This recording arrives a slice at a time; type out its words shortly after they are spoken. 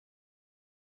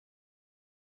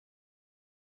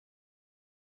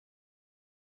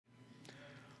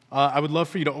I would love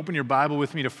for you to open your Bible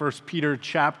with me to 1 Peter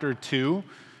chapter 2.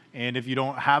 And if you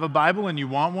don't have a Bible and you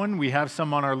want one, we have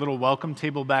some on our little welcome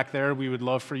table back there. We would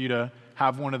love for you to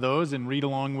have one of those and read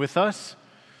along with us.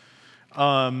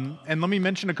 And let me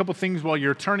mention a couple things while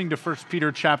you're turning to 1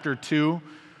 Peter chapter 2.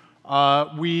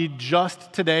 We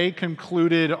just today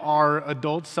concluded our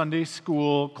adult Sunday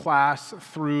school class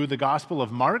through the Gospel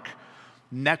of Mark.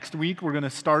 Next week, we're going to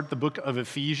start the book of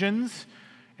Ephesians.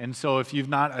 And so if you've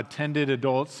not attended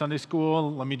adult Sunday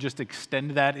school, let me just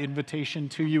extend that invitation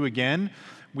to you again.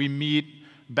 We meet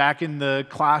back in the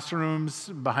classrooms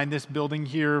behind this building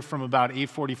here from about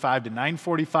 8:45 to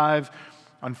 9:45.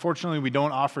 Unfortunately, we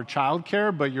don't offer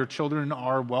childcare, but your children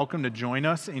are welcome to join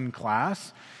us in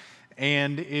class.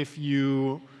 And if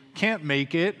you can't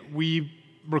make it, we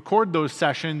record those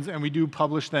sessions and we do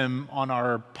publish them on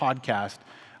our podcast,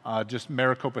 just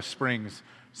Maricopa Springs.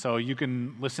 So you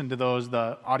can listen to those.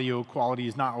 The audio quality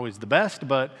is not always the best,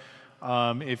 but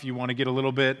if you want to get a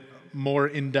little bit more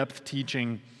in-depth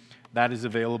teaching, that is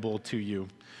available to you.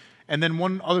 And then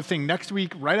one other thing, next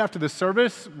week, right after the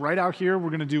service, right out here, we're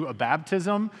going to do a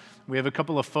baptism. We have a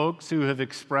couple of folks who have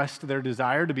expressed their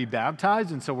desire to be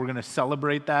baptized, and so we're going to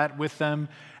celebrate that with them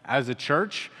as a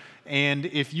church. And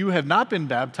if you have not been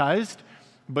baptized,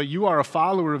 but you are a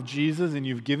follower of Jesus and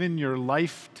you've given your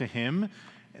life to him,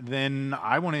 then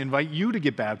I want to invite you to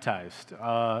get baptized.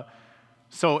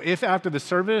 So if after the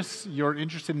service you're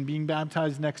interested in being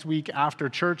baptized next week after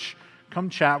church, come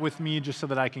chat with me just so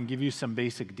that I can give you some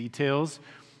basic details.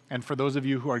 And for those of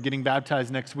you who are getting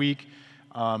baptized next week,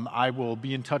 I will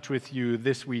be in touch with you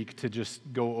this week to just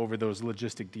go over those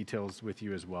logistic details with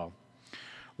you as well.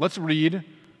 Let's read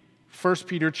 1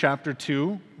 Peter chapter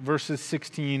 2, verses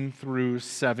 16 through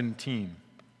 17.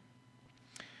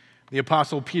 The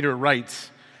Apostle Peter writes,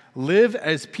 "Live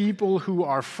as people who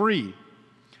are free,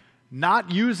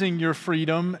 not using your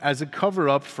freedom as a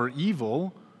cover-up for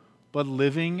evil, but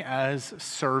living as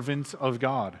servants of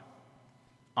God.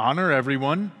 Honor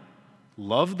everyone,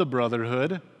 love the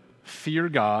brotherhood, fear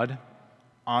God,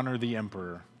 honor the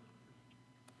emperor."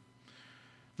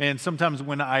 Man, sometimes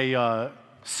when I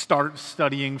start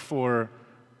studying for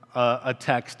a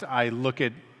text, I look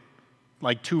at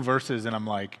like 2 verses and I'm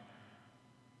like,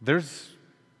 there's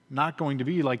not going to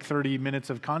be like 30 minutes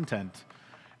of content.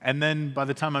 And then by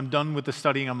the time I'm done with the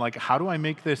studying, I'm like, how do I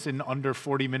make this in under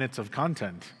 40 minutes of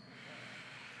content?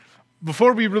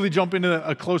 Before we really jump into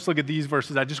a close look at these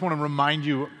verses, I just want to remind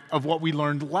you of what we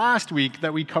learned last week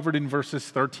that we covered in verses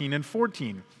 13 and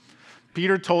 14.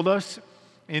 Peter told us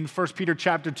in 1 Peter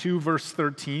chapter 2, verse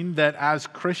 13, that as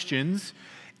Christians,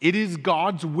 it is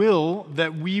God's will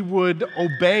that we would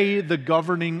obey the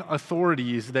governing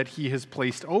authorities that he has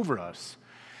placed over us.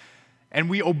 And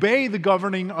we obey the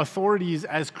governing authorities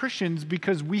as Christians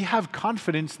because we have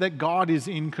confidence that God is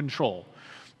in control.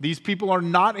 These people are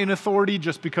not in authority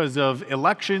just because of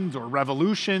elections or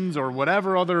revolutions or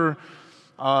whatever other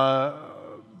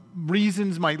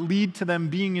reasons might lead to them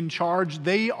being in charge.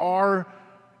 They are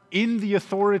in the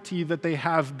authority that they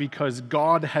have because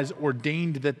God has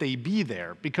ordained that they be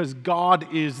there, because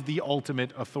God is the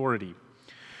ultimate authority.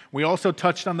 We also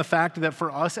touched on the fact that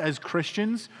for us as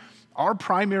Christians, our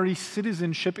primary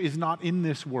citizenship is not in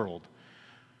this world.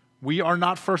 We are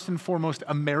not first and foremost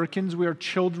Americans. We are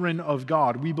children of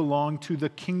God. We belong to the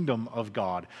kingdom of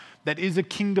God. That is a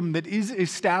kingdom that is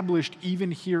established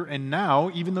even here and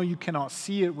now, even though you cannot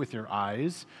see it with your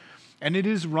eyes. And it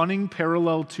is running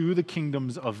parallel to the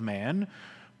kingdoms of man.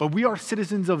 But we are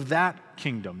citizens of that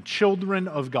kingdom, children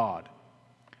of God.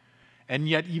 And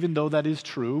yet, even though that is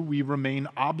true, we remain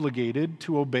obligated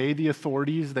to obey the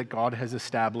authorities that God has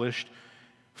established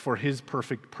for his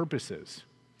perfect purposes.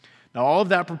 Now, all of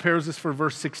that prepares us for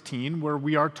verse 16, where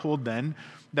we are told then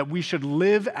that we should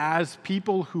live as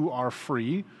people who are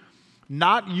free,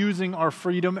 not using our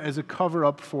freedom as a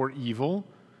cover-up for evil,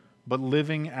 but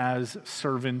living as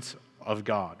servants of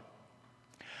God.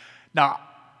 Now,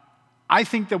 I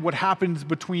think that what happens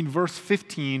between verse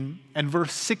 15 and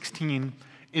verse 16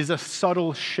 is a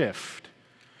subtle shift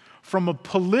from a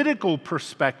political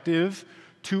perspective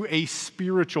to a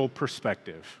spiritual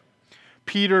perspective.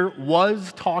 Peter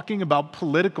was talking about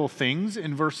political things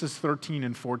in verses 13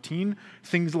 and 14,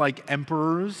 things like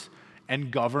emperors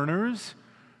and governors.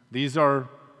 These are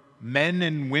men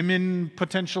and women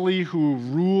potentially who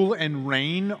rule and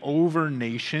reign over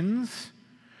nations.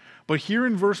 But here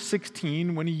in verse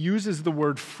 16, when he uses the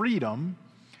word freedom,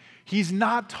 he's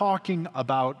not talking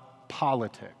about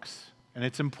politics. And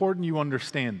it's important you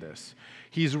understand this.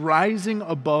 He's rising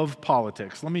above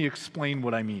politics. Let me explain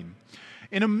what I mean.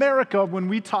 In America, when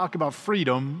we talk about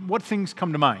freedom, what things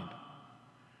come to mind?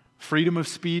 Freedom of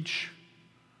speech,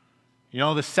 You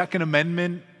know, the Second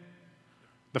Amendment,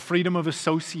 the freedom of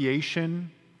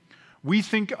association. We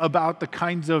think about the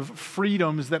kinds of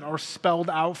freedoms that are spelled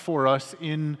out for us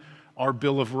in our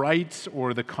Bill of Rights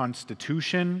or the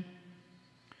Constitution.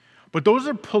 But those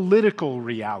are political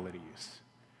realities.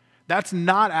 That's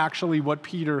not actually what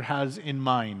Peter has in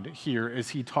mind here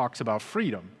as he talks about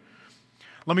freedom.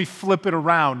 Let me flip it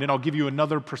around and I'll give you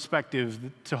another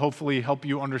perspective to hopefully help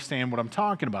you understand what I'm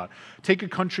talking about. Take a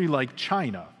country like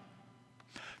China.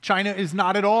 China is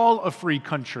not at all a free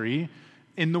country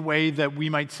in the way that we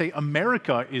might say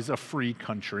America is a free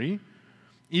country,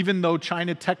 even though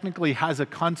China technically has a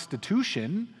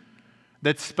constitution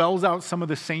that spells out some of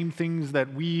the same things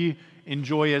that we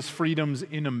enjoy as freedoms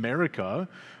in America.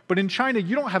 But in China,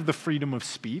 you don't have the freedom of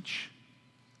speech.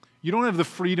 You don't have the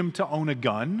freedom to own a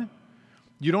gun.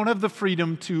 You don't have the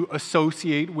freedom to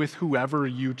associate with whoever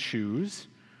you choose.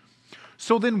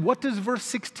 So then what does verse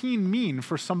 16 mean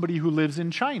for somebody who lives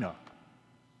in China?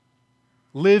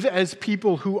 Live as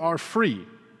people who are free.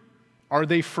 Are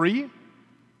they free?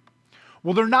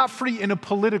 Well, they're not free in a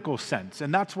political sense,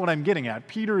 and that's what I'm getting at.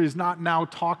 Peter is not now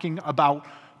talking about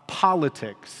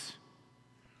politics.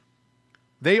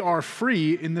 They are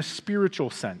free in the spiritual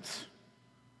sense.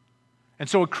 And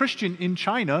so a Christian in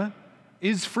China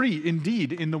is free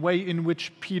indeed in the way in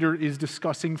which Peter is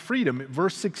discussing freedom.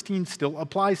 Verse 16 still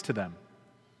applies to them.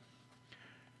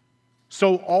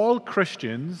 So all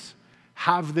Christians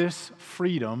have this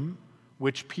freedom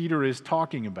which Peter is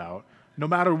talking about, no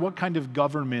matter what kind of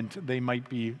government they might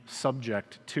be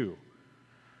subject to.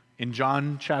 In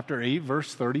John chapter 8,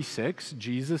 verse 36,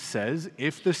 Jesus says,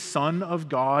 "If the Son of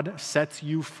God sets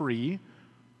you free,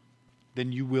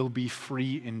 then you will be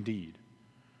free indeed."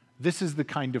 This is the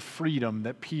kind of freedom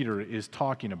that Peter is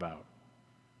talking about.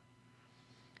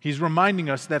 He's reminding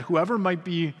us that whoever might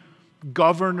be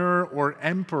governor or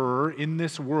emperor in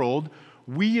this world,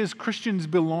 we as Christians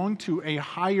belong to a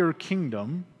higher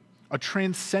kingdom, a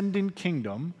transcendent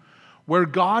kingdom, where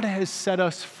God has set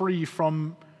us free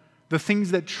from the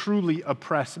things that truly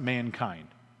oppress mankind.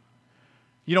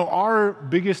 You know, our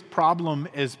biggest problem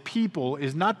as people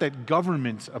is not that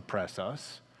governments oppress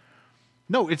us.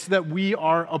 No, it's that we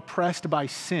are oppressed by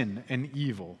sin and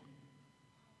evil.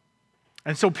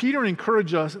 And so Peter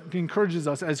encourages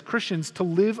us as Christians to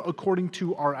live according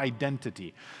to our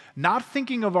identity, not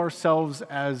thinking of ourselves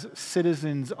as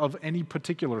citizens of any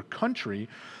particular country,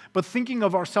 but thinking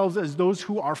of ourselves as those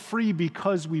who are free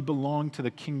because we belong to the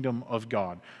kingdom of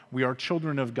God. We are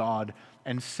children of God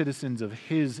and citizens of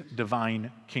His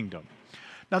divine kingdom.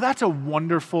 Now that's a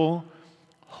wonderful,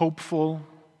 hopeful,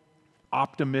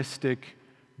 optimistic,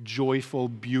 joyful,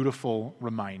 beautiful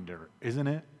reminder, isn't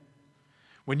it?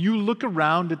 When you look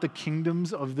around at the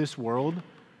kingdoms of this world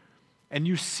and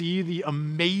you see the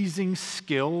amazing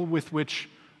skill with which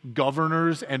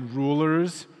governors and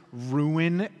rulers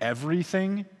ruin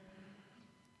everything,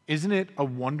 isn't it a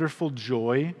wonderful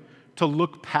joy to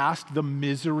look past the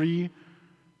misery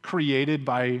created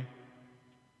by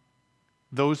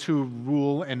those who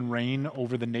rule and reign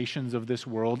over the nations of this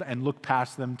world and look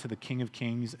past them to the King of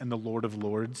Kings and the Lord of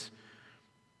Lords?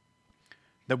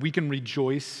 That we can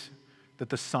rejoice that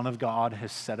the Son of God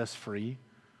has set us free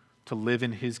to live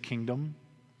in His kingdom,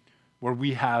 where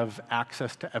we have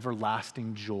access to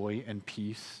everlasting joy and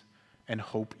peace and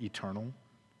hope eternal.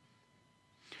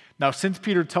 Now, since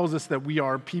Peter tells us that we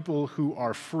are people who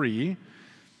are free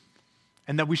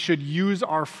and that we should use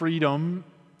our freedom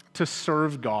to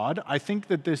serve God, I think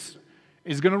that this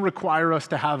is going to require us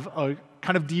to have a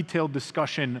kind of detailed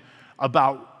discussion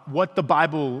about what the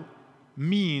Bible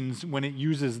means when it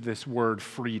uses this word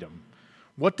freedom.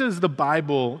 What does the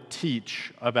Bible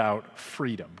teach about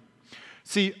freedom?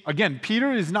 See, again,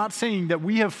 Peter is not saying that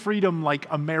we have freedom like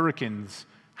Americans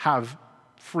have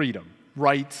freedom,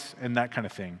 rights, and that kind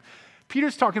of thing.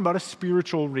 Peter's talking about a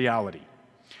spiritual reality.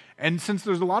 And since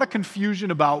there's a lot of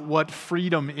confusion about what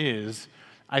freedom is,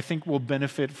 I think we'll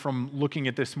benefit from looking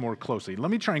at this more closely. Let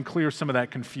me try and clear some of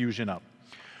that confusion up.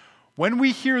 When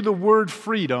we hear the word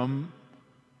freedom,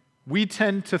 we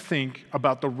tend to think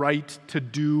about the right to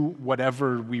do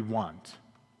whatever we want.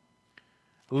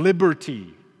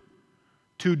 Liberty,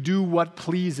 to do what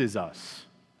pleases us.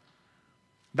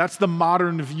 That's the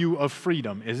modern view of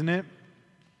freedom, isn't it?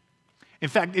 In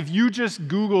fact, if you just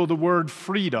Google the word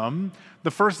freedom,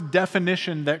 the first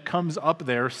definition that comes up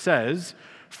there says,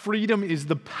 freedom is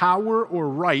the power or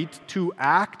right to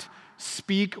act,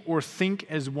 speak, or think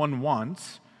as one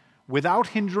wants without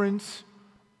hindrance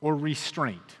or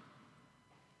restraint.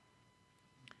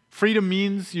 Freedom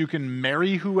means you can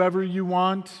marry whoever you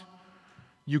want,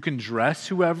 You can dress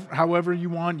however you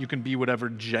want. You can be whatever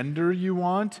gender you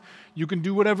want. You can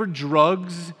do whatever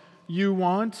drugs you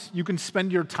want. You can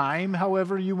spend your time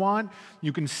however you want.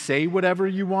 You can say whatever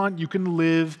you want. You can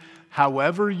live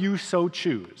however you so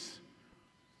choose.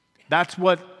 That's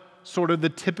what sort of the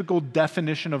typical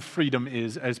definition of freedom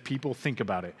is as people think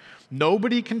about it.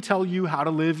 Nobody can tell you how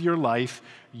to live your life.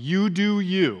 You do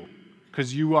you,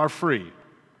 because you are free.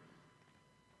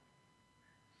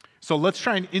 So let's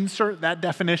try and insert that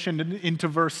definition into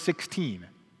verse 16.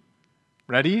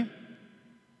 Ready?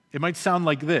 It might sound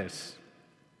like this.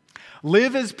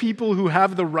 Live as people who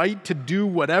have the right to do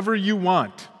whatever you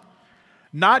want,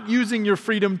 not using your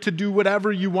freedom to do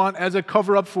whatever you want as a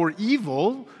cover-up for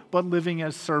evil, but living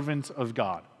as servants of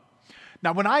God.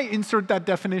 Now, when I insert that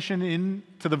definition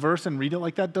into the verse and read it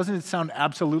like that, doesn't it sound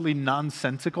absolutely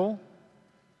nonsensical?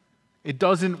 It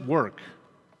doesn't work.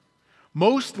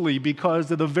 Mostly because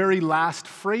of the very last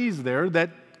phrase there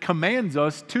that commands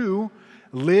us to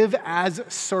live as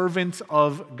servants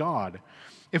of God.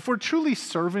 If we're truly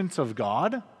servants of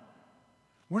God,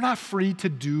 we're not free to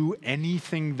do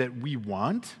anything that we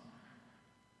want.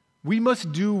 We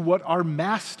must do what our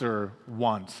master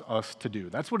wants us to do.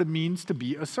 That's what it means to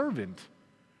be a servant.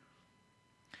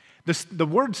 The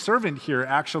word servant here,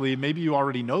 actually, maybe you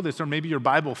already know this, or maybe your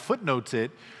Bible footnotes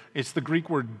it. It's the Greek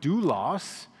word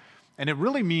doulos, and it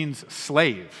really means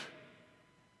slave.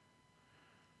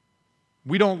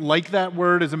 We don't like that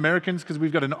word as Americans because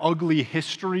we've got an ugly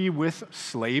history with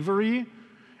slavery,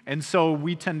 and so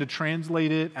we tend to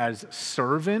translate it as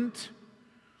servant.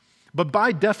 But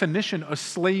by definition, a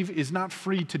slave is not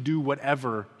free to do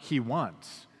whatever he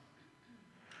wants.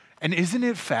 And isn't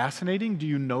it fascinating? Do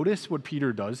you notice what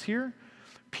Peter does here?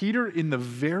 Peter, in the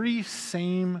very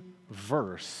same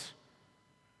verse,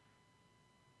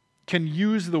 can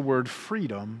use the word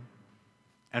freedom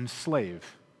and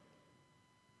slave.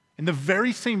 In the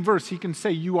very same verse, he can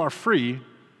say, you are free,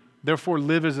 therefore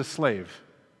live as a slave.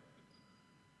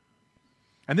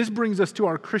 And this brings us to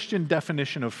our Christian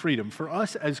definition of freedom. For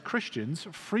us as Christians,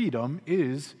 freedom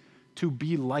is to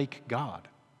be like God.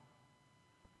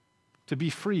 To be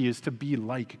free is to be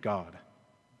like God.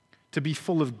 To be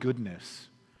full of goodness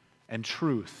and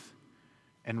truth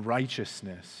and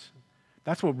righteousness.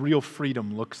 That's what real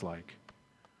freedom looks like.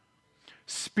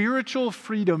 Spiritual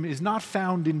freedom is not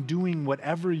found in doing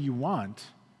whatever you want.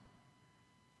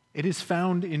 It is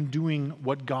found in doing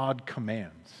what God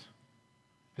commands.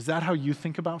 Is that how you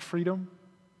think about freedom?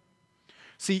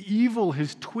 See, evil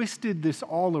has twisted this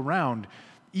all around.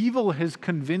 Evil has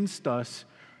convinced us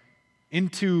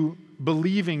into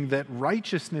believing that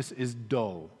righteousness is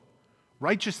dull.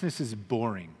 Righteousness is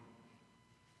boring.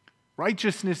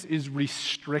 Righteousness is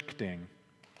restricting.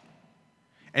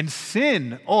 And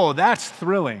sin, oh, that's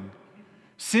thrilling.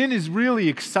 Sin is really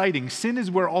exciting. Sin is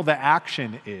where all the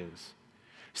action is.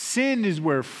 Sin is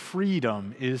where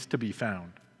freedom is to be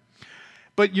found.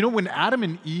 But you know, when Adam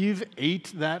and Eve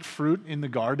ate that fruit in the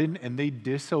garden and they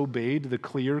disobeyed the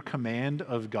clear command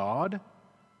of God,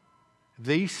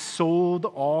 they sold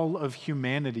all of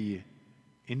humanity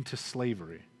into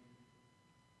slavery.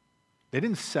 They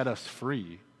didn't set us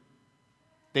free.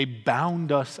 They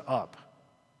bound us up.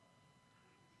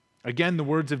 Again, the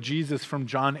words of Jesus from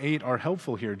John 8 are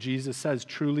helpful here. Jesus says,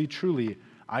 truly, truly,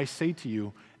 I say to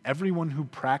you, everyone who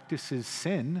practices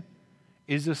sin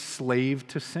is a slave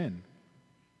to sin.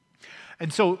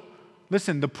 And so,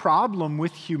 listen, the problem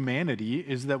with humanity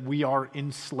is that we are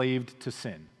enslaved to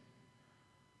sin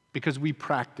because we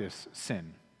practice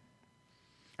sin.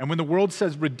 And when the world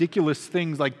says ridiculous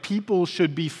things like people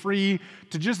should be free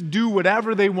to just do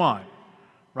whatever they want,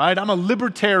 right? I'm a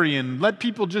libertarian. Let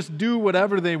people just do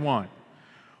whatever they want.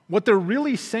 What they're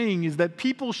really saying is that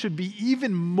people should be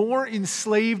even more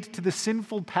enslaved to the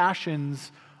sinful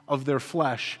passions of their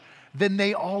flesh than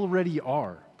they already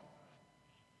are.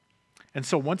 And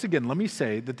so once again, let me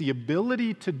say that the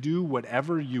ability to do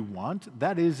whatever you want,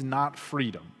 that is not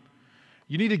freedom.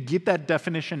 You need to get that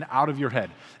definition out of your head.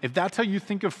 If that's how you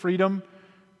think of freedom,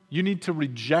 you need to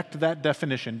reject that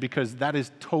definition because that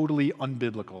is totally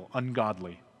unbiblical,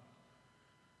 ungodly.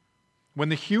 When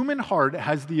the human heart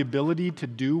has the ability to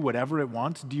do whatever it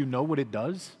wants, do you know what it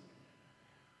does?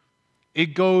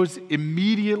 It goes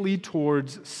immediately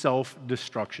towards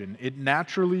self-destruction. It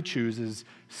naturally chooses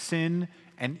sin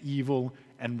and evil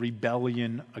and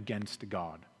rebellion against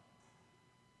God.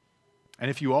 And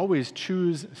if you always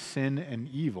choose sin and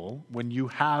evil when you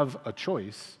have a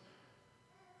choice,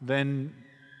 then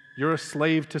you're a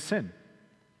slave to sin.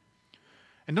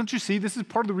 And don't you see, this is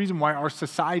part of the reason why our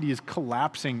society is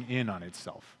collapsing in on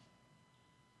itself.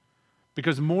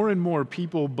 Because more and more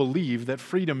people believe that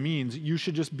freedom means you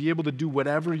should just be able to do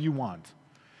whatever you want.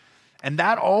 And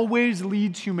that always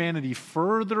leads humanity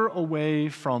further away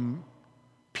from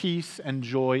peace and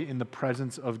joy in the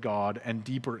presence of God and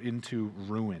deeper into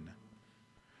ruin.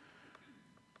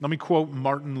 Let me quote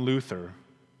Martin Luther,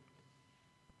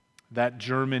 that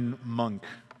German monk.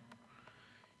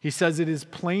 He says, "It is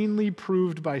plainly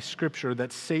proved by Scripture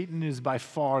that Satan is by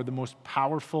far the most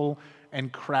powerful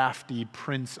and crafty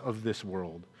prince of this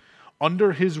world.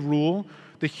 Under his rule,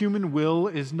 the human will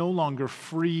is no longer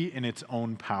free in its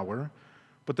own power,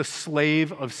 but the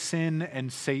slave of sin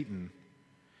and Satan,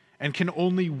 and can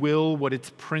only will what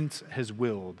its prince has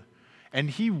willed, and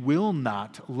he will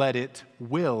not let it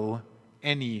will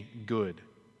any good.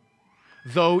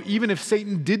 Though even if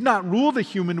Satan did not rule the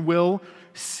human will,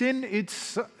 sin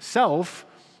itself,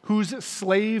 whose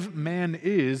slave man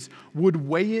is, would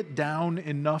weigh it down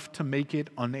enough to make it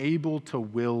unable to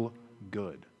will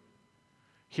good.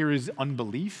 Here is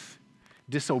unbelief,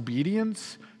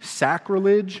 disobedience,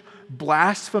 sacrilege,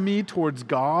 blasphemy towards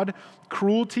God,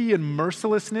 cruelty and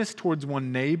mercilessness towards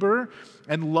one neighbor,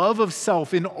 and love of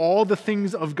self in all the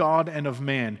things of God and of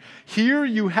man. Here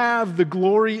you have the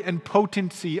glory and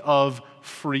potency of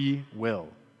free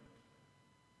will."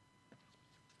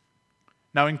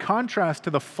 Now, in contrast to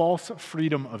the false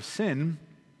freedom of sin,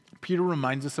 Peter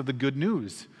reminds us of the good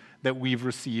news that we've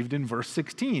received in verse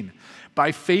 16.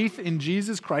 By faith in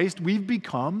Jesus Christ, we've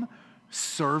become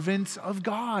servants of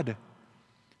God,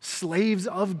 slaves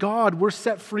of God. We're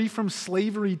set free from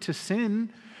slavery to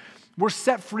sin. We're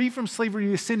set free from slavery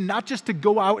to sin, not just to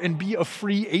go out and be a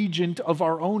free agent of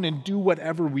our own and do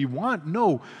whatever we want.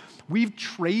 No, we've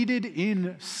traded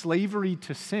in slavery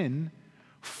to sin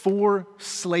for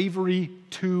slavery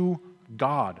to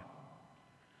God.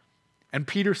 And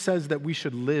Peter says that we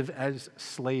should live as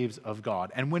slaves of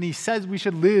God. And when he says we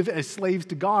should live as slaves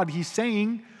to God, he's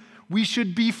saying we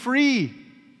should be free,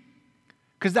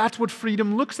 because that's what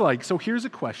freedom looks like. So here's a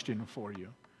question for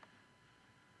you.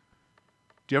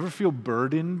 Do you ever feel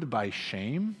burdened by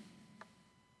shame?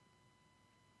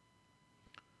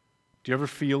 Do you ever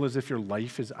feel as if your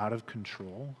life is out of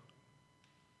control?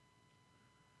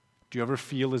 Do you ever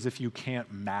feel as if you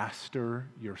can't master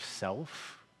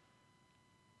yourself?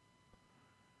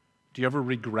 Do you ever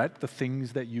regret the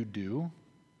things that you do?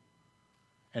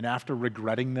 And after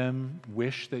regretting them,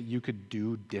 wish that you could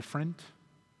do different?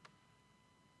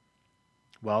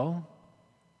 Well,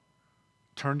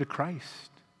 turn to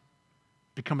Christ.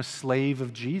 Become a slave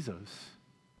of Jesus.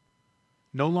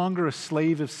 No longer a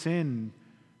slave of sin,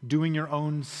 doing your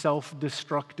own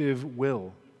self-destructive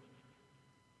will.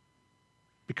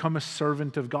 Become a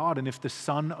servant of God, and if the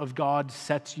Son of God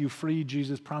sets you free,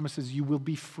 Jesus promises you will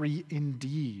be free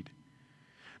indeed.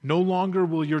 No longer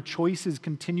will your choices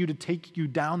continue to take you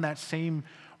down that same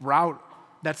route,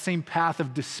 that same path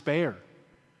of despair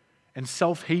and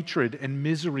self-hatred and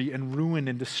misery and ruin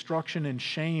and destruction and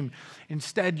shame.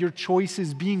 Instead, your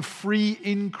choices, being free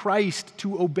in Christ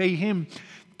to obey Him,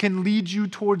 can lead you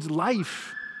towards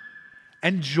life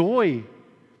and joy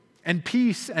and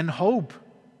peace and hope.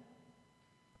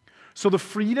 So the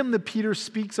freedom that Peter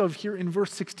speaks of here in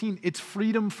verse 16, it's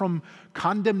freedom from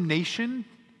condemnation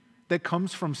that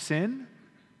comes from sin,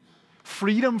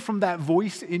 freedom from that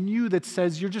voice in you that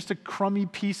says you're just a crummy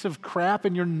piece of crap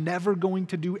and you're never going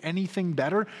to do anything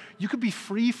better. You could be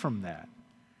free from that.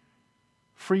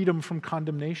 Freedom from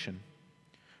condemnation.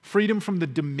 Freedom from the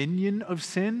dominion of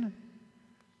sin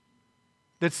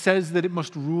that says that it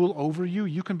must rule over you.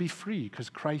 You can be free because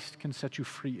Christ can set you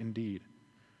free indeed.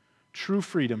 True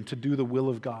freedom to do the will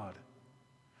of God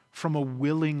from a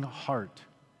willing heart,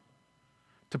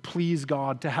 to please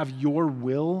God, to have your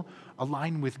will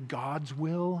align with God's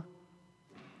will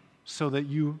so that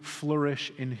you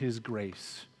flourish in His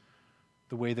grace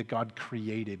the way that God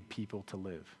created people to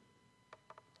live.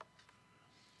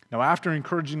 Now, after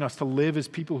encouraging us to live as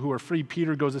people who are free,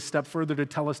 Peter goes a step further to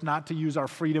tell us not to use our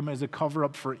freedom as a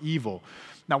cover-up for evil.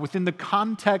 Now, within the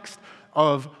context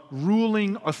of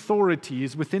ruling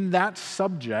authorities, within that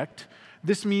subject,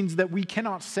 this means that we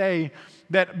cannot say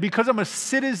that because I'm a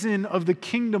citizen of the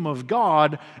kingdom of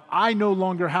God, I no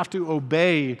longer have to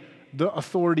obey the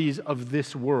authorities of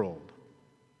this world.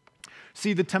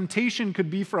 See, the temptation could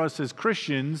be for us as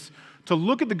Christians to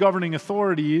look at the governing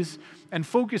authorities and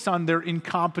focus on their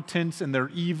incompetence and their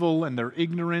evil and their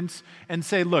ignorance and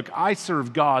say, look, I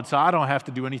serve God, so I don't have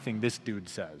to do anything this dude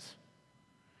says.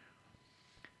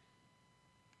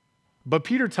 But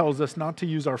Peter tells us not to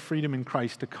use our freedom in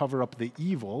Christ to cover up the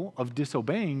evil of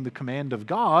disobeying the command of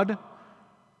God,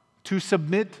 to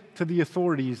submit to the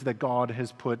authorities that God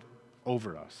has put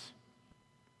over us.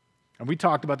 And we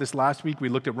talked about this last week. We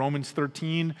looked at Romans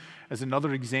 13 as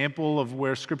another example of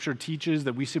where Scripture teaches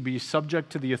that we should be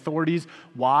subject to the authorities.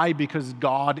 Why? Because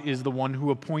God is the one who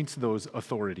appoints those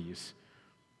authorities.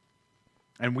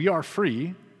 And we are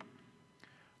free,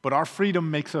 but our freedom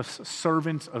makes us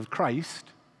servants of Christ.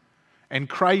 And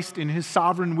Christ, in his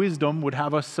sovereign wisdom, would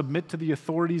have us submit to the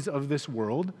authorities of this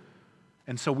world.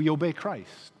 And so we obey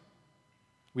Christ.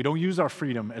 We don't use our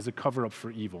freedom as a cover-up for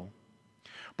evil.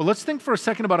 But let's think for a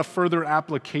second about a further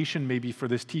application maybe for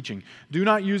this teaching. Do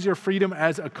not use your freedom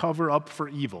as a cover-up for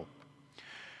evil.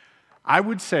 I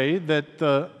would say that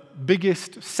the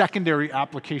biggest secondary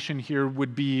application here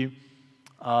would be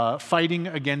fighting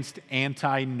against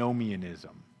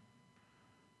antinomianism.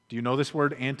 Do you know this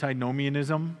word,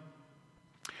 antinomianism?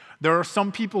 There are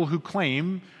some people who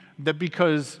claim that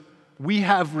because we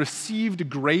have received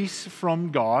grace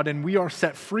from God and we are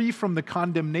set free from the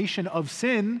condemnation of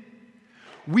sin,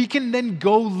 we can then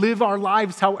go live our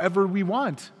lives however we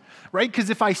want, right?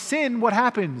 Because if I sin, what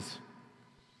happens?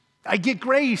 I get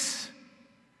grace.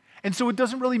 And so it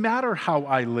doesn't really matter how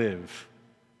I live.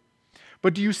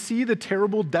 But do you see the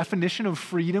terrible definition of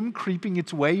freedom creeping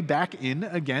its way back in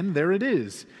again? There it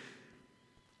is.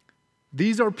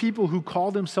 These are people who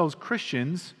call themselves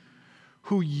Christians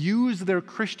who use their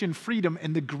Christian freedom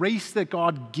and the grace that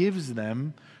God gives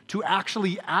them to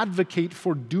actually advocate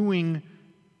for doing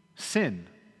sin.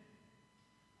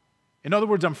 In other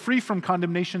words, I'm free from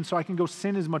condemnation, so I can go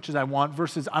sin as much as I want,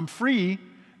 versus I'm free,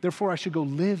 therefore I should go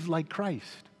live like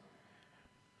Christ.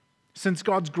 Since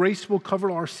God's grace will cover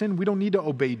our sin, we don't need to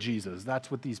obey Jesus. That's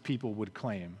what these people would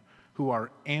claim, who are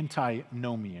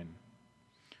antinomian.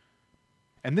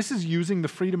 And this is using the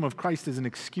freedom of Christ as an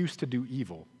excuse to do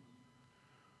evil.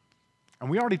 And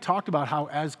we already talked about how,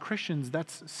 as Christians,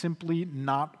 that's simply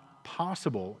not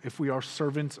possible if we are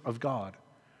servants of God.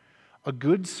 A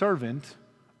good servant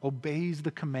obeys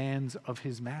the commands of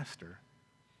his master.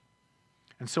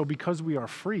 And so because we are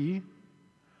free,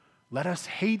 let us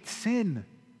hate sin.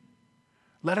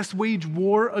 Let us wage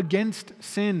war against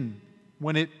sin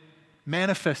when it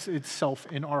manifests itself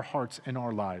in our hearts and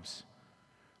our lives.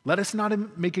 Let us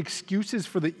not make excuses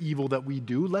for the evil that we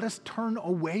do. Let us turn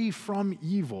away from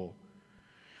evil.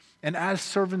 And as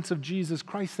servants of Jesus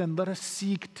Christ, then let us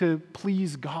seek to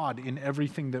please God in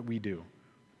everything that we do.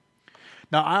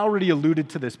 Now, I already alluded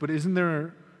to this, but isn't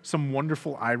there some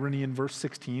wonderful irony in verse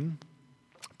 16?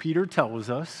 Peter tells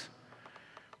us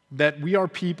that we are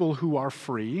people who are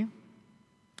free.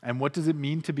 And what does it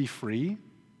mean to be free?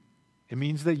 It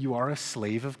means that you are a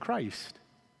slave of Christ.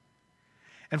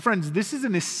 And friends, this is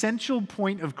an essential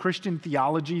point of Christian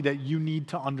theology that you need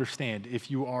to understand if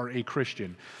you are a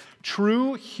Christian.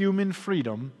 True human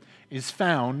freedom is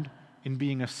found in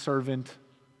being a servant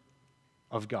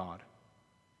of God.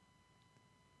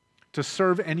 To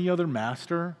serve any other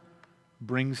master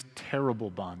brings terrible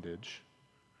bondage.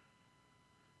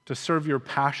 To serve your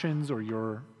passions or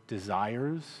your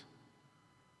desires,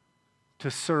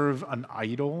 to serve an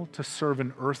idol, to serve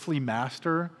an earthly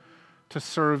master, to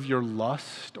serve your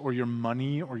lust or your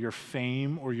money or your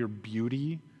fame or your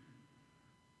beauty.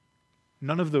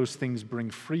 None of those things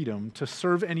bring freedom. To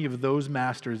serve any of those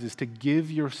masters is to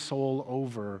give your soul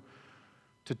over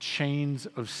to chains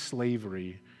of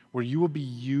slavery where you will be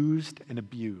used and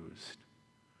abused.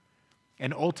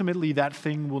 And ultimately, that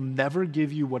thing will never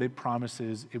give you what it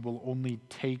promises. It will only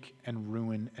take and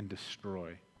ruin and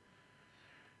destroy.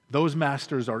 Those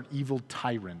masters are evil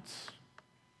tyrants.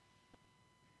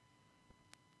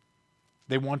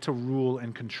 They want to rule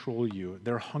and control you.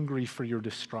 They're hungry for your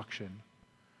destruction.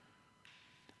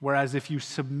 Whereas if you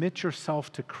submit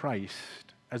yourself to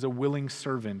Christ as a willing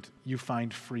servant, you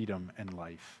find freedom and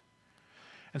life.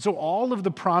 And so all of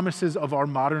the promises of our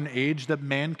modern age that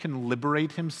man can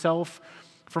liberate himself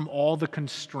from all the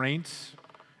constraints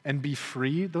and be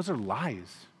free, those are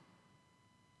lies.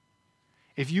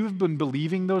 If you have been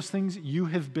believing those things, you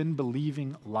have been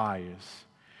believing lies.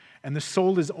 And the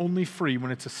soul is only free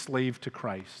when it's a slave to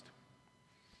Christ.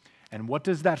 And what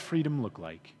does that freedom look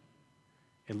like?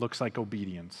 It looks like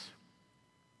obedience.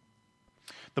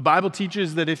 The Bible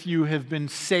teaches that if you have been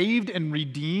saved and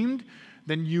redeemed,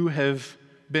 then you have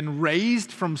been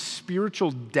raised from spiritual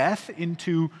death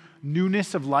into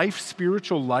newness of life,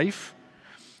 spiritual life.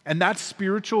 And that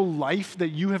spiritual life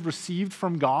that you have received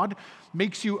from God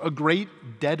makes you a great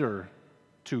debtor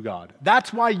to God.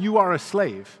 That's why you are a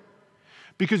slave,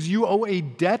 because you owe a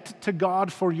debt to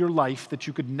God for your life that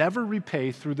you could never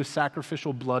repay through the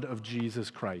sacrificial blood of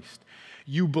Jesus Christ.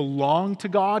 You belong to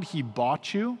God. He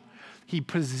bought you. He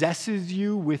possesses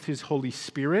you with His Holy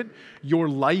Spirit. Your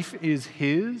life is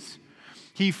His.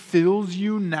 He fills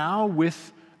you now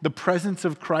with the presence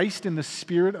of Christ and the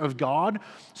Spirit of God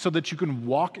so that you can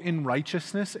walk in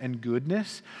righteousness and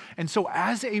goodness. And so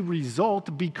as a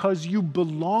result, because you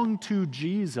belong to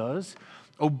Jesus,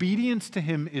 obedience to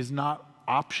him is not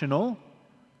optional.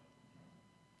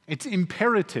 It's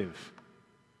imperative.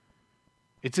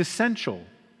 It's essential.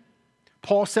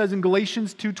 Paul says in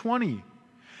Galatians 2:20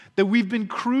 that we've been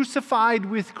crucified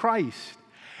with Christ,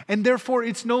 and therefore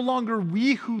it's no longer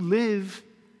we who live,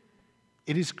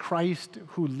 it is Christ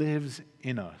who lives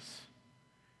in us.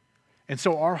 And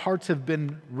so our hearts have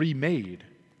been remade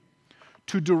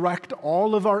to direct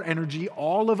all of our energy,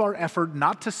 all of our effort,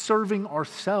 not to serving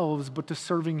ourselves, but to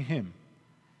serving him.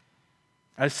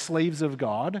 As slaves of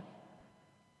God,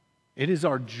 it is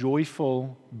our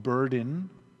joyful burden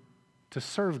to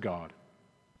serve God.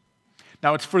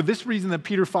 Now, it's for this reason that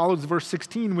Peter follows verse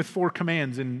 16 with 4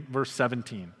 commands in verse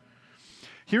 17.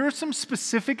 Here are some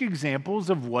specific examples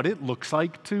of what it looks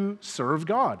like to serve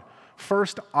God.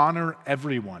 First, honor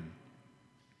everyone.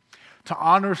 To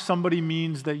honor somebody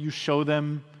means that you show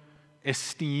them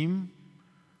esteem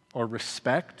or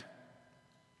respect.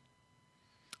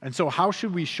 And so how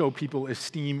should we show people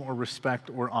esteem or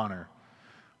respect or honor?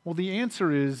 Well, the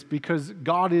answer is because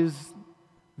God is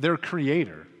their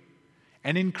creator.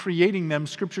 And in creating them,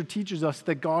 Scripture teaches us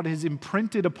that God has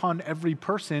imprinted upon every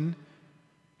person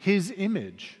his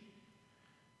image.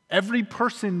 Every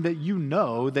person that you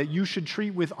know that you should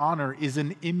treat with honor is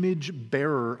an image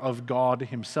bearer of God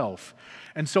himself.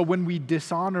 And so when we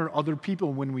dishonor other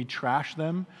people, when we trash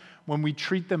them, when we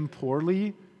treat them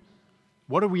poorly,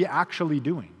 what are we actually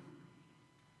doing?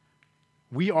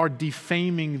 We are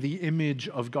defaming the image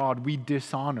of God. We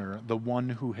dishonor the one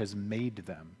who has made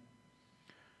them.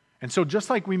 And so just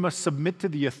like we must submit to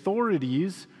the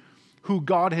authorities who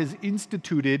God has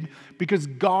instituted because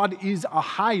God is a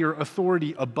higher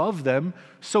authority above them,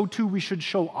 so too we should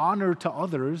show honor to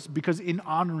others because in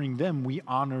honoring them, we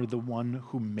honor the one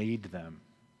who made them.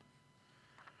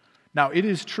 Now, it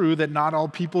is true that not all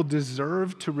people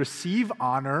deserve to receive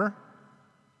honor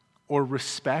or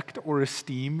respect or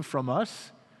esteem from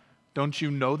us. Don't you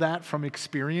know that from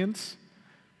experience?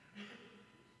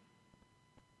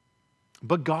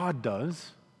 But God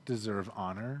does deserve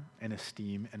honor and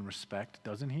esteem and respect,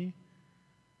 doesn't he?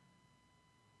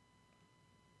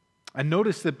 And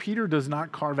notice that Peter does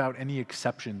not carve out any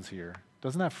exceptions here.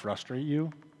 Doesn't that frustrate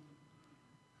you?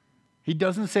 He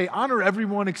doesn't say, honor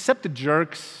everyone except the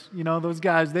jerks. You know, those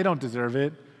guys, they don't deserve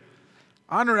it.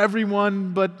 Honor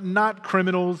everyone, but not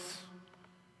criminals.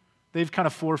 They've kind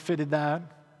of forfeited that.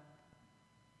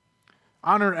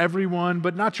 Honor everyone,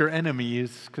 but not your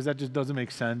enemies, because that just doesn't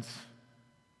make sense.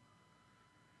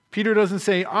 Peter doesn't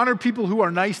say, honor people who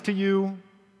are nice to you.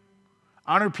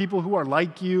 Honor people who are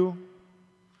like you.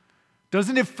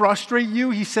 Doesn't it frustrate you?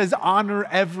 He says, honor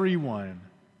everyone.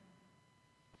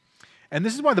 And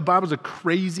this is why the Bible is a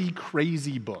crazy,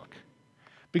 crazy book.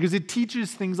 Because it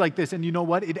teaches things like this, and you know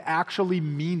what? It actually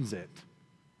means it.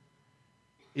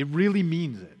 It really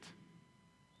means it.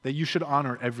 That you should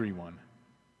honor everyone.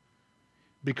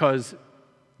 Because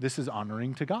this is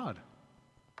honoring to God.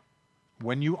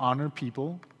 When you honor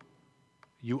people,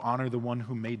 you honor the one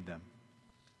who made them.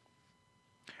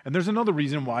 And there's another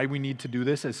reason why we need to do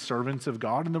this as servants of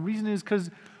God, and the reason is because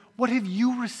what have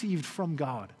you received from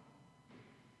God?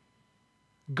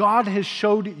 God has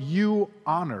showed you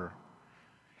honor,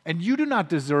 and you do not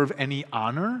deserve any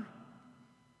honor.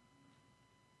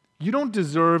 You don't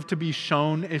deserve to be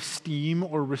shown esteem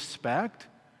or respect.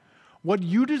 What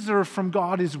you deserve from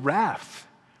God is wrath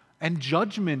and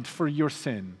judgment for your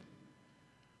sin.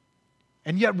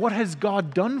 And yet, what has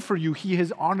God done for you? He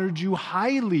has honored you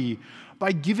highly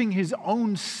by giving his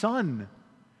own Son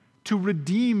to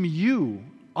redeem you,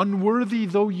 unworthy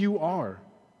though you are.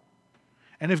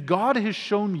 And if God has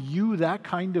shown you that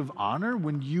kind of honor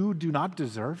when you do not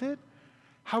deserve it,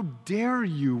 how dare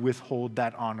you withhold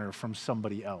that honor from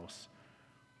somebody else?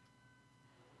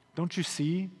 Don't you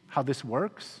see how this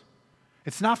works?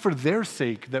 It's not for their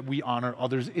sake that we honor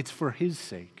others, it's for his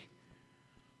sake.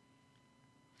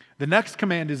 The next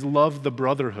command is love the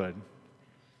brotherhood.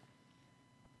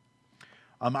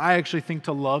 I actually think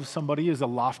to love somebody is a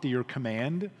loftier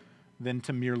command than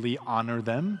to merely honor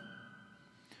them.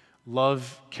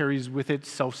 Love carries with it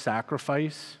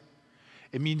self-sacrifice.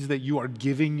 It means that you are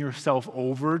giving yourself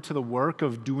over to the work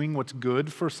of doing what's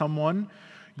good for someone.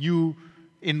 You,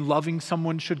 in loving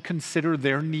someone, should consider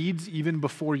their needs even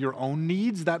before your own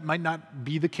needs. That might not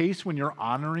be the case when you're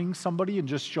honoring somebody and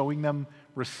just showing them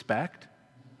respect.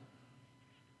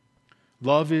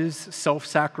 Love is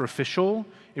self-sacrificial.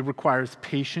 It requires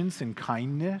patience and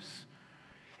kindness.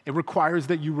 It requires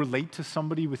that you relate to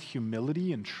somebody with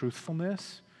humility and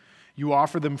truthfulness. You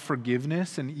offer them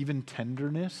forgiveness and even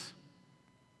tenderness.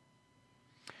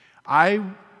 I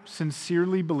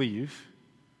sincerely believe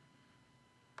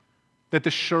that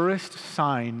the surest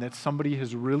sign that somebody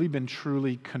has really been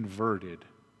truly converted,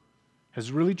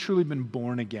 has really truly been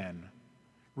born again,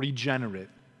 regenerate,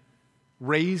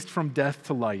 raised from death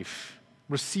to life,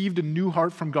 received a new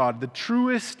heart from God, the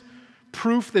truest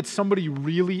proof that somebody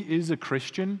really is a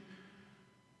Christian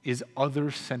is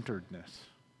other-centeredness.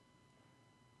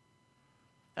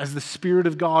 As the Spirit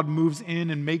of God moves in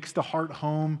and makes the heart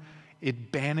home,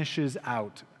 it banishes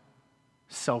out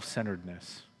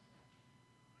self-centeredness.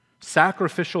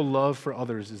 Sacrificial love for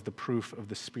others is the proof of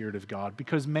the Spirit of God,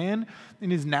 because man, in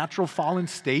his natural fallen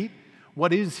state,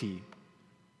 what is he?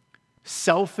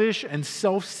 Selfish and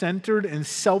self-centered and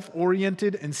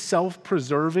self-oriented and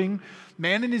self-preserving.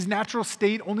 Man in his natural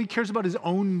state only cares about his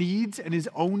own needs and his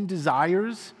own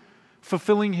desires,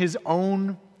 fulfilling his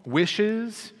own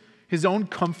wishes, his own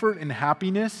comfort and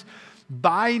happiness.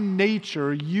 By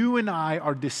nature, you and I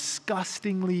are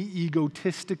disgustingly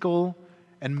egotistical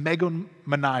and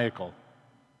megalomaniacal,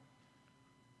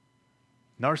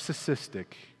 narcissistic,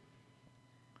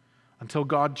 until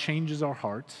God changes our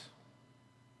hearts.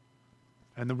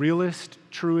 And the realest,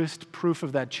 truest proof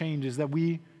of that change is that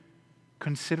we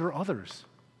consider others.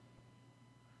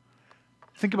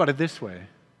 Think about it this way.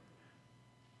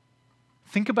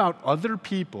 Think about other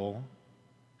people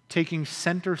taking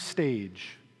center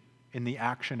stage in the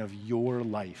action of your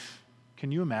life.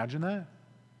 Can you imagine that?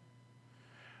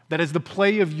 That as the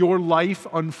play of your life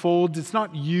unfolds, it's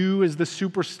not you as the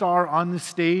superstar on the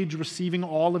stage receiving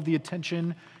all of the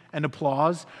attention and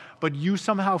applause, but you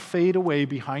somehow fade away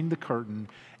behind the curtain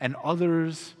and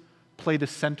others play the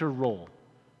center role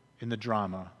in the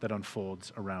drama that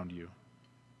unfolds around you.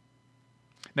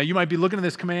 Now, you might be looking at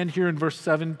this command here in verse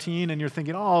 17 and you're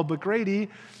thinking, oh, but Grady,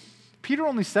 Peter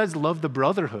only says love the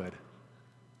brotherhood,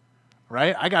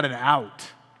 right? I got an out.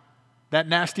 That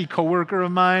nasty coworker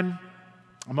of mine,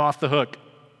 I'm off the hook.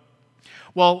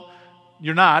 Well,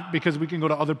 you're not, because we can go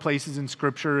to other places in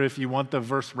Scripture. If you want the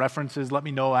verse references, let me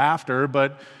know after.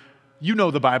 But you know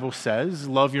the Bible says,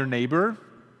 love your neighbor,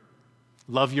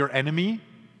 love your enemy,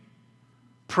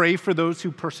 pray for those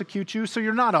who persecute you. So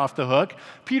you're not off the hook.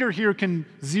 Peter here can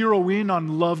zero in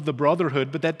on love the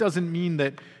brotherhood, but that doesn't mean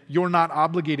that you're not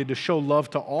obligated to show love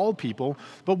to all people.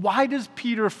 But why does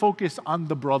Peter focus on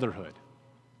the brotherhood?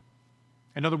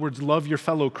 In other words, love your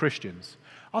fellow Christians.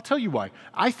 I'll tell you why.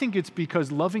 I think it's because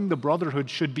loving the brotherhood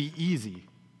should be easy.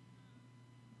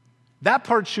 That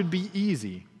part should be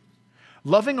easy.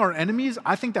 Loving our enemies,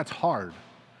 I think that's hard.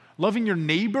 Loving your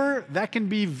neighbor, that can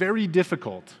be very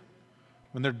difficult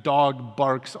when their dog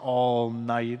barks all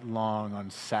night long on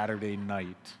Saturday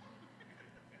night.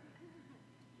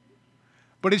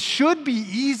 But it should be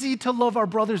easy to love our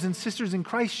brothers and sisters in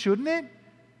Christ, shouldn't it?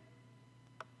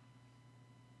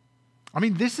 I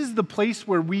mean, this is the place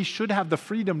where we should have the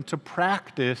freedom to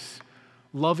practice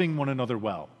loving one another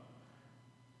well.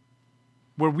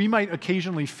 Where we might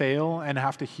occasionally fail and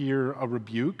have to hear a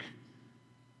rebuke,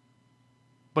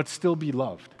 but still be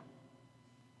loved.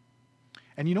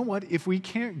 And you know what? If we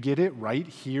can't get it right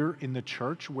here in the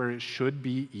church where it should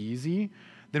be easy,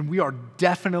 then we are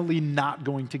definitely not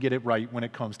going to get it right when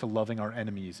it comes to loving our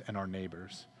enemies and our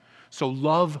neighbors. So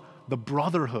love the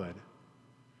brotherhood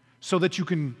so that you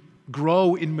can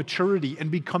grow in maturity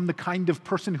and become the kind of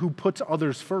person who puts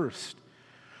others first.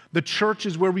 The church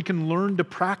is where we can learn to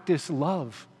practice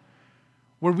love,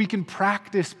 where we can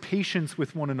practice patience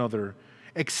with one another,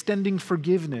 extending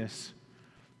forgiveness,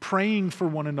 praying for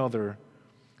one another,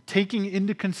 taking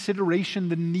into consideration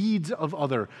the needs of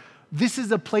other. This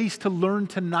is a place to learn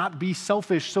to not be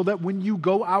selfish so that when you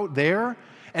go out there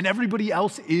and everybody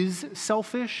else is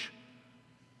selfish,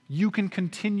 you can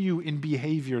continue in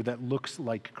behavior that looks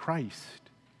like Christ.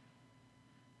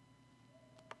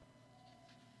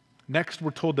 Next,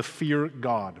 we're told to fear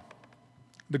God.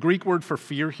 The Greek word for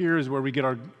fear here is where we get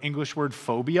our English word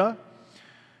phobia.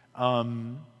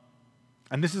 And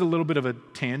this is a little bit of a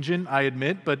tangent, I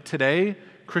admit, but today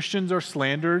Christians are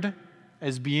slandered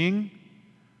as being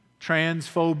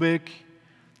transphobic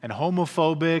and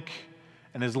homophobic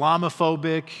and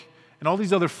Islamophobic and all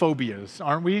these other phobias,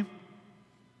 aren't we?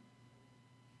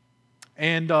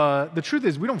 And the truth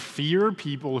is, we don't fear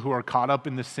people who are caught up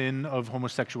in the sin of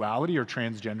homosexuality or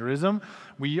transgenderism.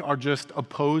 We are just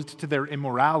opposed to their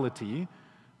immorality.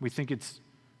 We think it's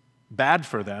bad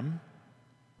for them.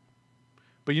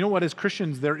 But you know what? As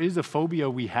Christians, there is a phobia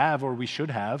we have, or we should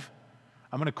have.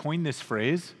 I'm going to coin this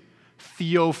phrase,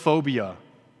 theophobia.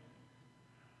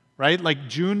 Right? Like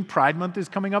June Pride Month is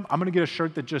coming up. I'm going to get a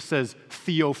shirt that just says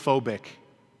theophobic.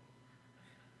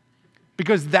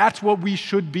 because that's what we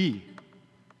should be.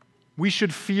 We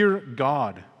should fear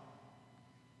God.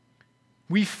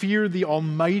 We fear the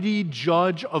almighty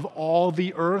judge of all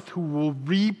the earth who will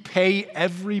repay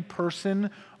every person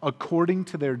according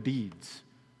to their deeds.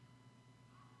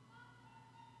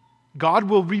 God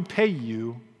will repay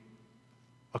you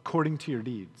according to your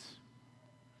deeds.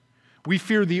 We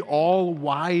fear the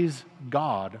all-wise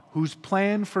God whose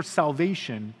plan for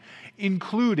salvation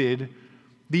included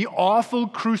the awful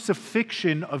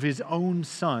crucifixion of his own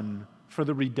Son for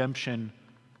the redemption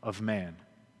of man.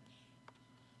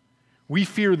 We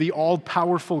fear the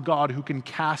all-powerful God who can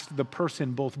cast the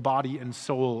person, both body and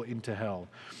soul, into hell.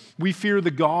 We fear the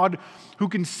God who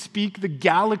can speak the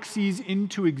galaxies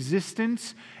into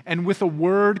existence and with a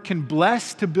word can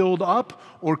bless to build up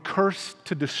or curse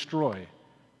to destroy.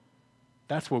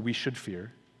 That's what we should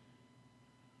fear.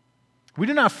 We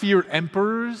do not fear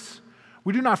emperors.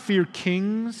 We do not fear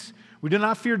kings. We do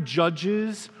not fear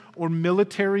judges or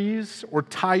militaries or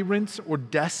tyrants or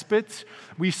despots.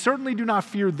 We certainly do not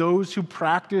fear those who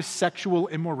practice sexual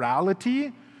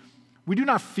immorality. We do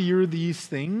not fear these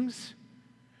things.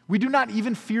 We do not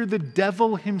even fear the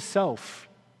devil himself.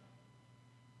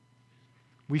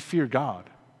 We fear God.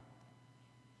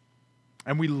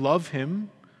 And we love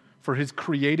him for his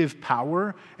creative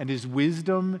power and his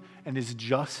wisdom and his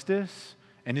justice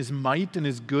and his might and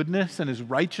his goodness and his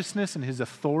righteousness and his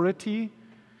authority.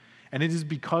 And it is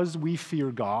because we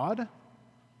fear God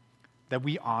that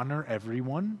we honor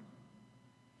everyone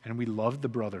and we love the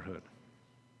brotherhood.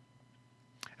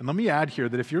 And let me add here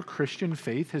that if your Christian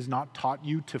faith has not taught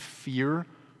you to fear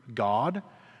God,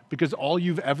 because all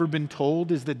you've ever been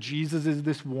told is that Jesus is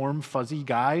this warm, fuzzy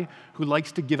guy who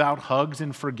likes to give out hugs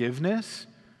and forgiveness,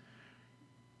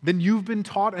 then you've been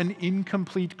taught an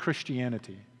incomplete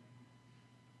Christianity.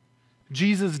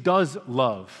 Jesus does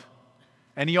love.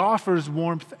 And he offers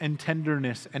warmth and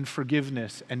tenderness and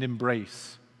forgiveness and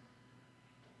embrace.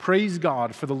 Praise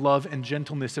God for the love and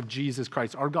gentleness of Jesus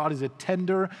Christ. Our God is a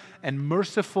tender and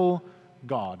merciful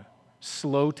God,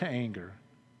 slow to anger.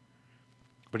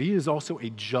 But he is also a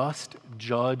just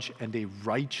judge and a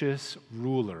righteous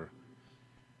ruler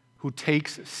who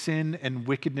takes sin and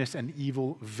wickedness and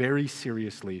evil very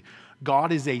seriously.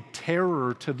 God is a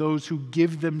terror to those who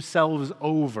give themselves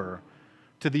over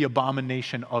to the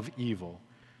abomination of evil.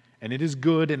 And it is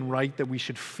good and right that we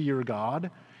should fear God,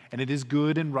 and it is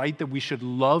good and right that we should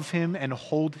love him and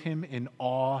hold him in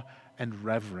awe and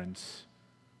reverence.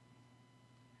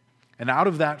 And out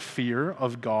of that fear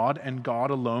of God and God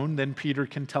alone, then Peter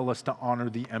can tell us to honor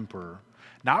the emperor.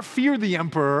 Not fear the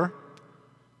emperor,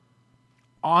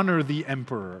 honor the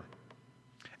emperor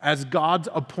as God's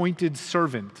appointed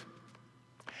servant.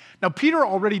 Now, Peter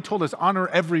already told us, honor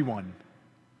everyone.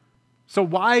 So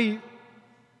why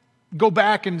go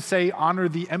back and say, honor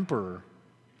the emperor?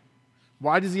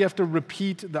 Why does he have to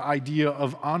repeat the idea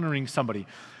of honoring somebody?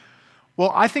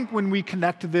 Well, I think when we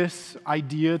connect this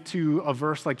idea to a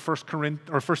verse like 1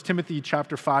 Timothy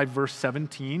chapter 5, verse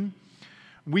 17,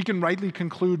 we can rightly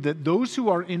conclude that those who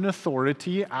are in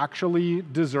authority actually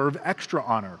deserve extra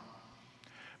honor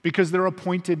because they're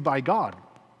appointed by God.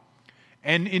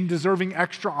 And in deserving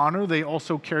extra honor, they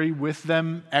also carry with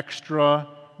them extra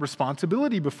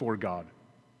responsibility before God.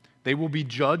 They will be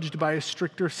judged by a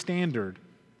stricter standard.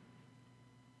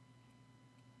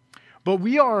 But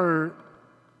we are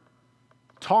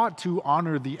taught to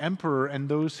honor the emperor and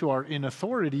those who are in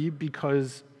authority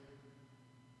because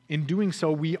in doing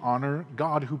so, we honor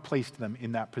God who placed them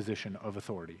in that position of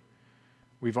authority.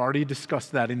 We've already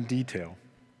discussed that in detail.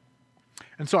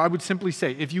 And so I would simply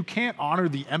say, if you can't honor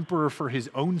the emperor for his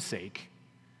own sake,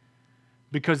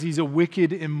 because he's a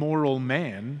wicked, immoral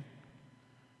man,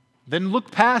 then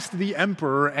look past the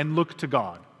emperor and look to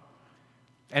God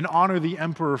and honor the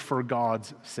emperor for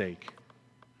God's sake.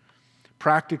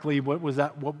 Practically, what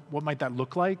might that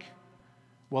look like?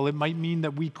 Well, it might mean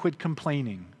that we quit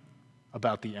complaining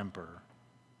about the emperor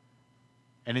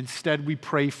and instead we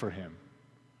pray for him.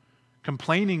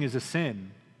 Complaining is a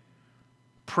sin.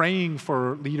 Praying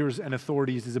for leaders and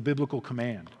authorities is a biblical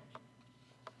command.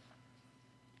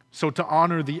 So to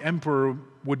honor the emperor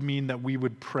would mean that we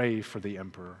would pray for the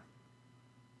emperor.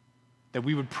 That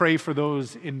we would pray for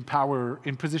those in power,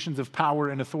 in positions of power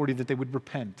and authority, that they would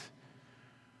repent,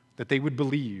 that they would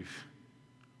believe,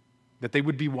 that they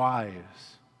would be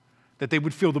wise, that they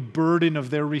would feel the burden of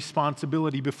their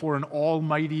responsibility before an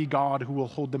almighty God who will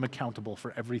hold them accountable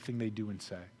for everything they do and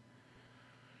say.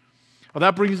 Well,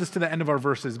 that brings us to the end of our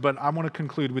verses, but I want to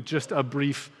conclude with just a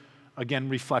brief, again,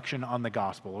 reflection on the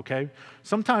gospel, okay?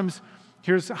 Sometimes,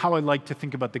 here's how I like to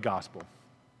think about the gospel.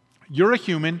 You're a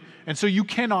human, and so you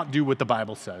cannot do what the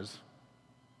Bible says.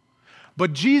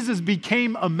 But Jesus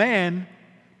became a man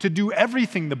to do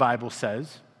everything the Bible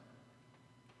says.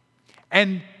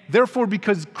 And therefore,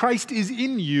 because Christ is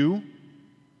in you,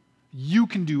 you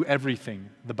can do everything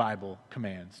the Bible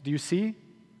commands. Do you see?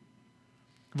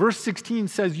 Verse 16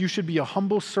 says you should be a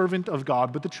humble servant of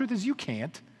God, but the truth is you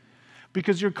can't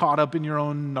because you're caught up in your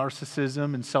own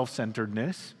narcissism and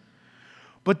self-centeredness.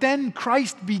 But then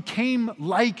Christ became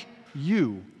like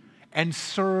you and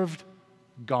served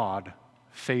God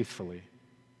faithfully.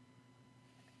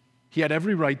 He had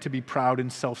every right to be proud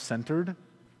and self-centered,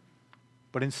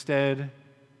 but instead,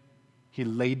 he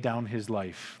laid down his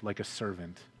life like a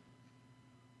servant.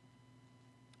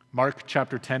 Mark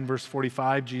chapter 10, verse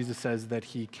 45, Jesus says that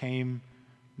he came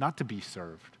not to be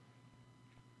served,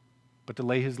 but to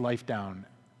lay his life down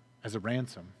as a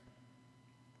ransom.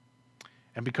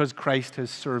 And because Christ has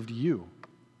served you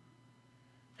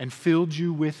and filled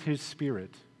you with his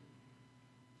Spirit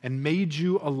and made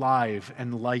you alive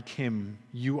and like him,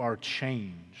 you are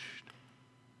changed.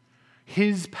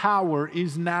 His power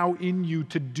is now in you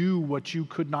to do what you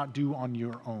could not do on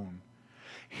your own.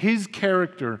 His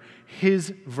character,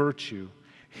 his virtue,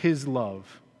 his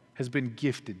love has been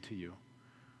gifted to you.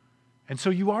 And so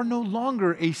you are no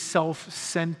longer a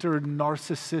self-centered,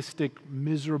 narcissistic,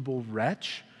 miserable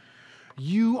wretch.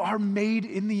 You are made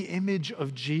in the image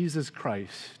of Jesus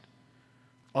Christ,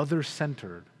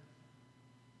 other-centered,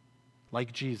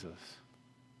 like Jesus.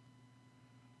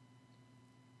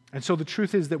 And so the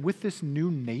truth is that with this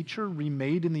new nature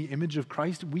remade in the image of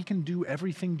Christ, we can do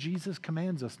everything Jesus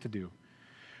commands us to do.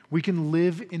 We can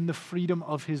live in the freedom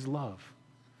of his love,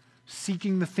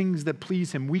 seeking the things that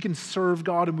please him. We can serve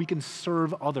God and we can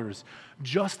serve others,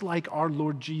 just like our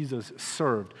Lord Jesus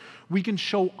served. We can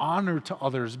show honor to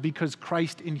others because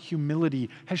Christ in humility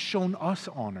has shown us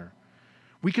honor.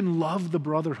 We can love the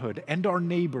brotherhood and our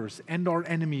neighbors and our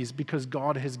enemies because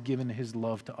God has given his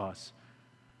love to us.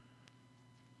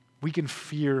 We can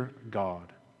fear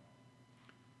God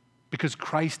because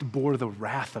Christ bore the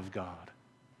wrath of God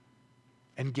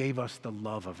and gave us the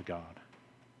love of God.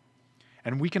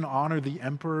 And we can honor the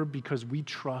emperor because we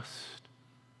trust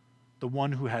the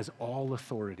one who has all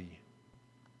authority,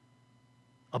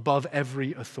 above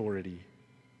every authority,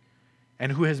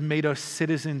 and who has made us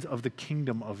citizens of the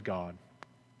kingdom of God.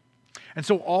 And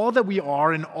so all that we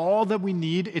are and all that we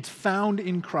need, it's found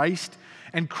in Christ,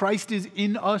 and Christ is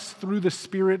in us through the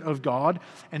Spirit of God.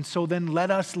 And so then let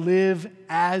us live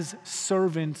as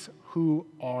servants who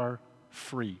are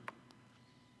free.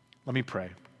 Let me pray.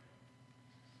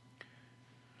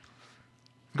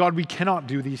 God, we cannot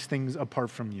do these things apart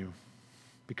from you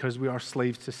because we are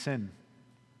slaves to sin.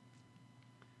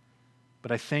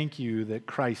 But I thank you that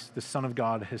Christ, the Son of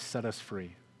God, has set us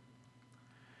free.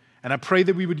 And I pray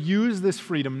that we would use this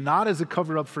freedom not as a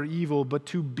cover-up for evil, but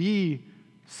to be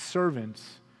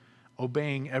servants,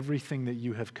 obeying everything that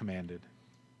you have commanded.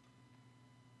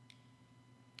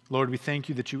 Lord, we thank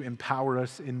you that you empower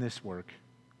us in this work.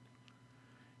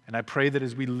 And I pray that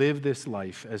as we live this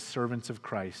life as servants of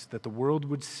Christ, that the world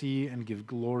would see and give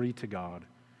glory to God.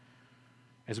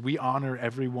 As we honor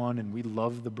everyone and we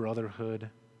love the brotherhood,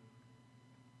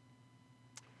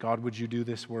 God, would you do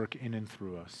this work in and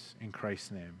through us? In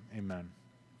Christ's name, amen.